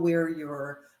know where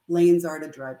your lanes are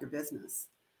to drive your business.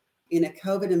 In a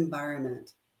COVID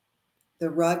environment, the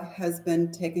rug has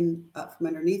been taken up from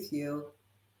underneath you,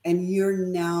 and you're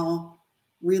now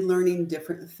relearning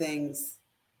different things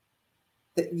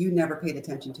that you never paid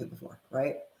attention to before,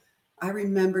 right? I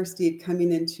remember, Steve,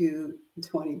 coming into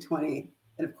 2020,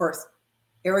 and of course,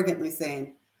 arrogantly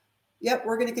saying, yep,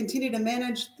 we're going to continue to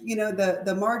manage,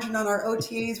 the margin on our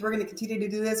OTAs. We're going to continue to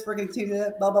do this. We're going to continue to do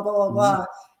that, blah, blah, blah, blah, blah.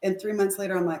 And 3 months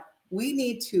later, I'm like, we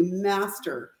need to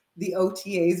master the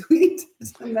OTAs. We need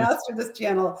to master this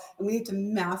channel, and we need to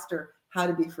master how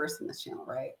to be first in this channel,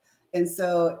 right? And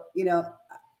so,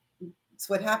 it's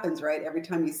what happens, right? Every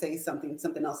time you say something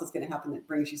else is going to happen that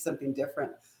brings you something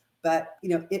different. But,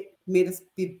 it made us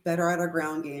be better at our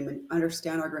ground game and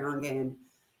understand our ground game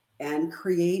and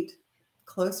create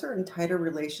closer and tighter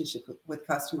relationship with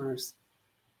customers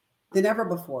than ever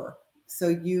before. So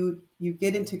you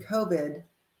get into COVID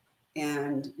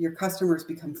and your customers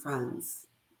become friends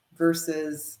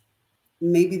versus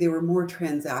maybe they were more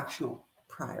transactional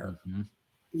prior. Mm-hmm.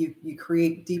 You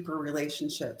create deeper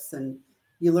relationships, and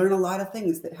you learn a lot of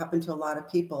things that happen to a lot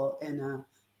of people in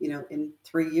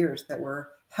 3 years that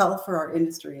were hell for our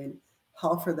industry and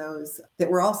hell for those that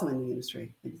were also in the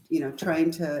industry,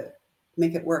 trying to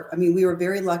make it work. I mean, we were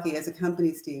very lucky as a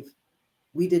company, Steve.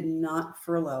 We did not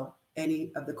furlough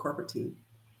any of the corporate team.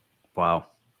 Wow.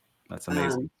 That's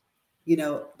amazing.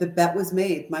 The bet was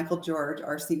made. Michael George,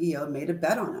 our CEO, made a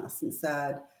bet on us and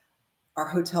said, our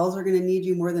hotels are going to need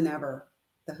you more than ever.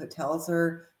 The hotels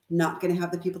are not going to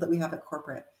have the people that we have at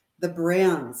corporate. The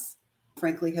brands,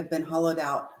 frankly, have been hollowed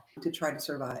out to try to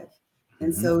survive.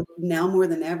 And so now more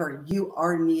than ever, you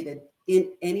are needed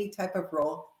in any type of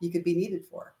role you could be needed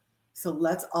for. So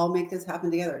let's all make this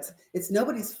happen together. It's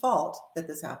nobody's fault that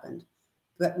this happened,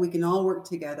 but we can all work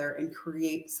together and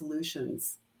create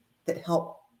solutions that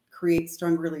help create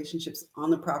strong relationships on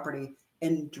the property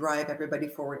and drive everybody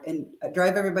forward and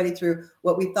drive everybody through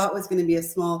what we thought was going to be a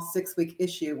small 6-week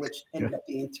issue, which ended up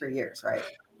being 3 years, right?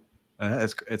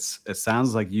 It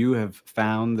sounds like you have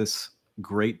found this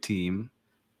great team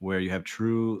where you have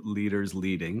true leaders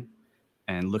leading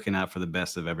and looking out for the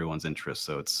best of everyone's interests.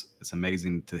 So it's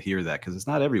amazing to hear that, because it's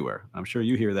not everywhere. I'm sure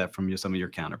you hear that from some of your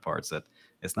counterparts, that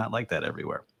it's not like that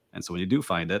everywhere. And so when you do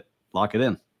find it, lock it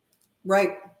in.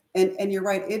 Right. And you're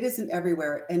right. It isn't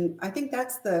everywhere. And I think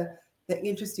that's the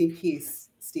interesting piece,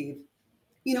 Steve.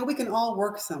 We can all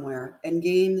work somewhere and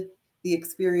gain the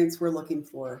experience we're looking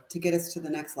for to get us to the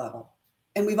next level.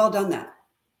 And we've all done that,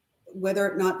 whether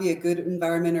it not be a good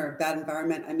environment or a bad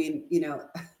environment. I mean,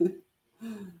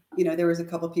 there was a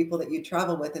couple of people that you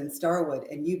travel with in Starwood,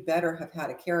 and you better have had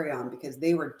a carry-on, because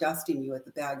they were dusting you at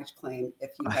the baggage claim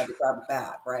if you had to grab a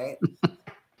bag, right?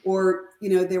 Or,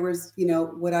 there was,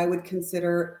 what I would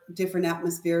consider different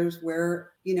atmospheres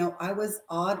where, I was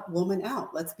odd woman out,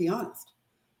 let's be honest.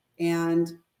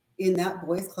 And in that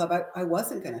boys club, I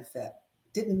wasn't going to fit.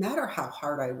 Didn't matter how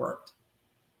hard I worked.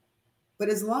 But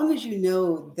as long as you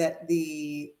know that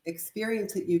the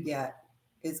experience that you get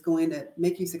is going to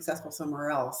make you successful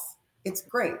somewhere else, it's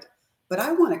great. But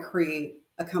I want to create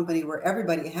a company where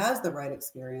everybody has the right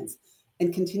experience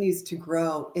and continues to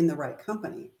grow in the right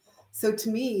company. So to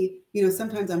me,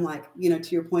 sometimes I'm like, to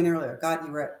your point earlier, God,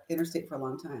 you were at Interstate for a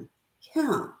long time.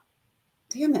 Yeah.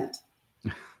 damn it,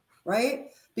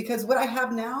 right? Because what I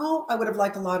have now, I would have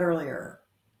liked a lot earlier.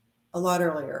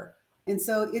 And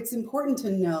so it's important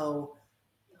to know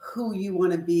who you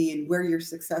want to be and where your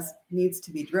success needs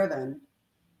to be driven.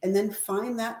 And then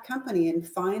find that company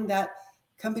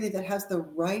that has the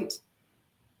right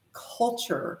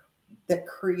culture that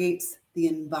creates the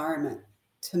environment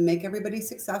to make everybody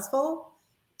successful,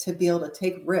 to be able to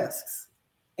take risks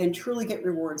and truly get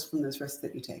rewards from those risks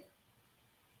that you take.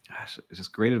 Gosh, it's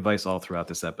just great advice all throughout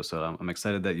this episode. I'm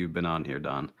excited that you've been on here,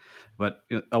 Don. But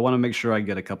I want to make sure I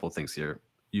get a couple of things here.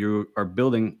 You are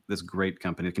building this great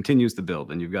company. It continues to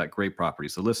build, and you've got great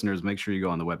properties. So listeners, make sure you go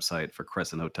on the website for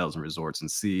Crescent Hotels and Resorts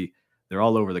and see they're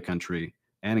all over the country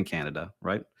and in Canada,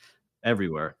 right?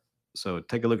 Everywhere. So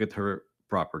take a look at her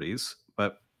properties.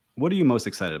 But what are you most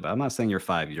excited about? I'm not saying your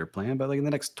 5-year plan, but like in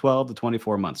the next 12 to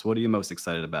 24 months, what are you most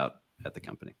excited about at the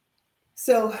company?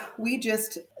 So we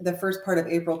just, the first part of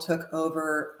April, took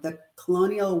over the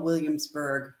Colonial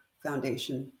Williamsburg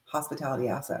Foundation hospitality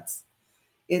assets.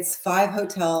 It's 5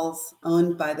 hotels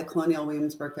owned by the Colonial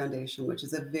Williamsburg Foundation, which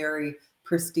is a very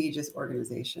prestigious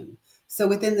organization. So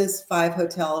within this 5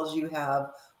 hotels, you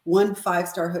have one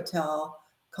 5-star hotel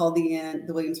called the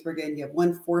Williamsburg Inn. You have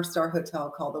one 4-star hotel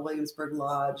called the Williamsburg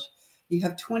Lodge. You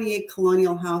have 28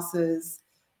 colonial houses.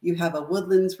 You have a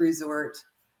Woodlands resort.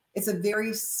 It's a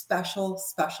very special,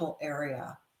 special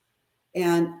area.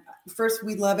 And first,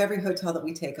 we love every hotel that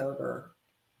we take over.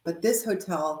 But this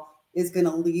hotel is going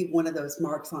to leave one of those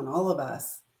marks on all of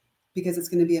us because it's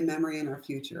going to be a memory in our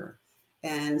future.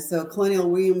 And so Colonial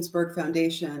Williamsburg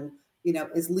Foundation,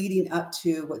 is leading up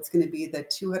to what's going to be the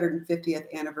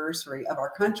 250th anniversary of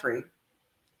our country,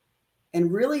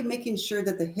 and really making sure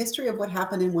that the history of what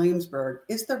happened in Williamsburg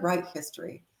is the right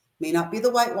history. May not be the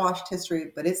whitewashed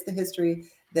history, but it's the history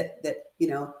that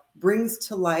brings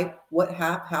to light what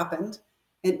happened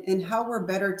and how we're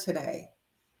better today.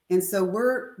 And so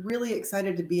we're really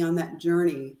excited to be on that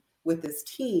journey with this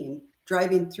team,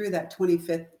 driving through that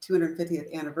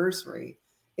 250th anniversary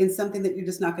in something that you're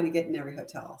just not going to get in every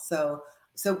hotel. So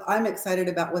I'm excited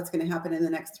about what's going to happen in the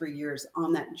next 3 years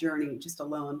on that journey, just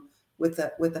alone with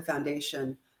the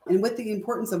foundation, and with the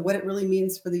importance of what it really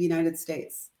means for the United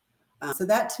States. So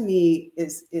that to me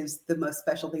is the most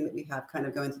special thing that we have kind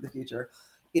of going through the future.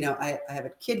 I have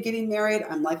a kid getting married.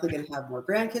 I'm likely going to have more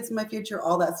grandkids in my future.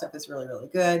 All that stuff is really, really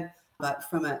good. But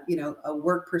from a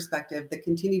work perspective, the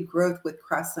continued growth with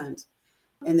Crescent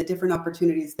and the different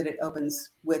opportunities that it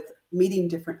opens with meeting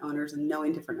different owners and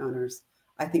knowing different owners,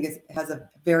 I think it has a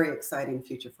very exciting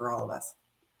future for all of us.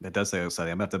 That does sound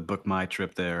exciting. I'm going to have to book my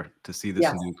trip there to see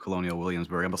this new Colonial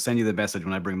Williamsburg. I'm going to send you the message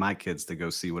when I bring my kids to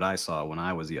go see what I saw when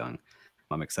I was young.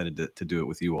 I'm excited to do it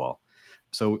with you all.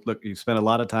 So look, you've spent a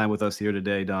lot of time with us here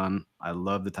today, Don. I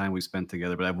love the time we spent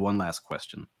together, but I have one last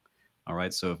question. All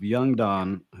right. So if young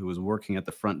Don, who was working at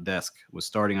the front desk, was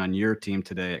starting on your team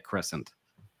today at Crescent,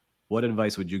 what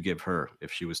advice would you give her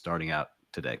if she was starting out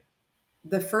today?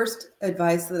 The first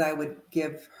advice that I would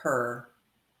give her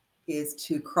is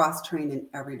to cross-train in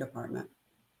every department.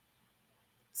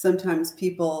 Sometimes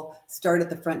people start at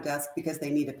the front desk because they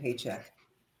need a paycheck,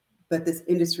 but this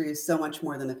industry is so much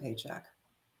more than a paycheck.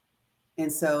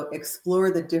 And so explore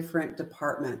the different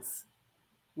departments,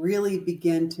 really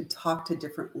begin to talk to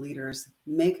different leaders,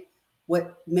 make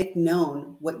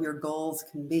known what your goals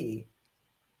can be,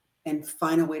 and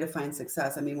find a way to find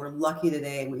success. I mean, we're lucky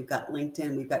today. We've got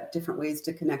LinkedIn. We've got different ways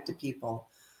to connect to people.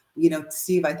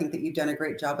 Steve, I think that you've done a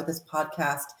great job with this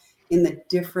podcast in the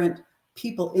different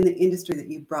people in the industry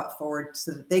that you've brought forward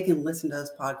so that they can listen to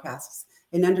those podcasts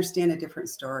and understand a different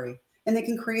story, and they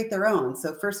can create their own.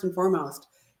 So first and foremost,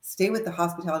 stay with the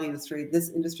hospitality industry. This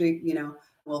industry,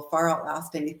 will far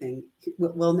outlast anything.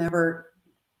 We'll never,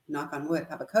 knock on wood,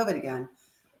 have a COVID again.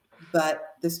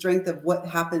 But the strength of what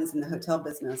happens in the hotel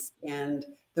business and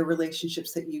the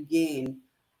relationships that you gain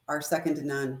are second to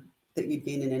none that you'd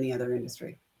gain in any other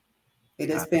industry. It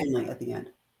is family at the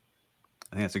end.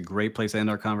 I think that's a great place to end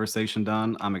our conversation,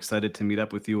 Don. I'm excited to meet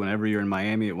up with you whenever you're in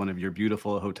Miami at one of your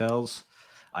beautiful hotels.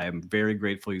 I am very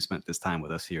grateful you spent this time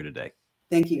with us here today.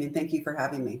 Thank you, and thank you for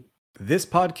having me. This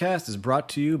podcast is brought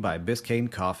to you by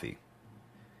Biscayne Coffee.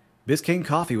 Biscayne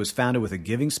Coffee was founded with a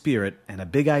giving spirit and a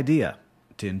big idea: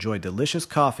 to enjoy delicious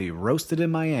coffee roasted in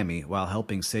Miami while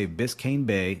helping save Biscayne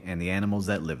Bay and the animals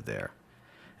that live there.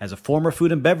 As a former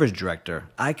food and beverage director,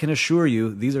 I can assure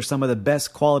you these are some of the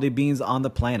best quality beans on the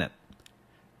planet.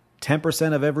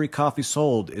 10% of every coffee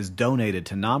sold is donated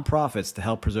to nonprofits to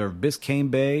help preserve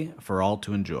Biscayne Bay for all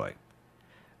to enjoy.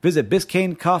 Visit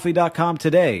BiscayneCoffee.com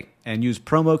today and use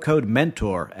promo code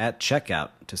MENTOR at checkout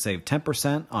to save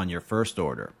 10% on your first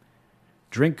order.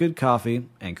 drink good coffee,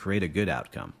 and create a good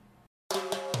outcome.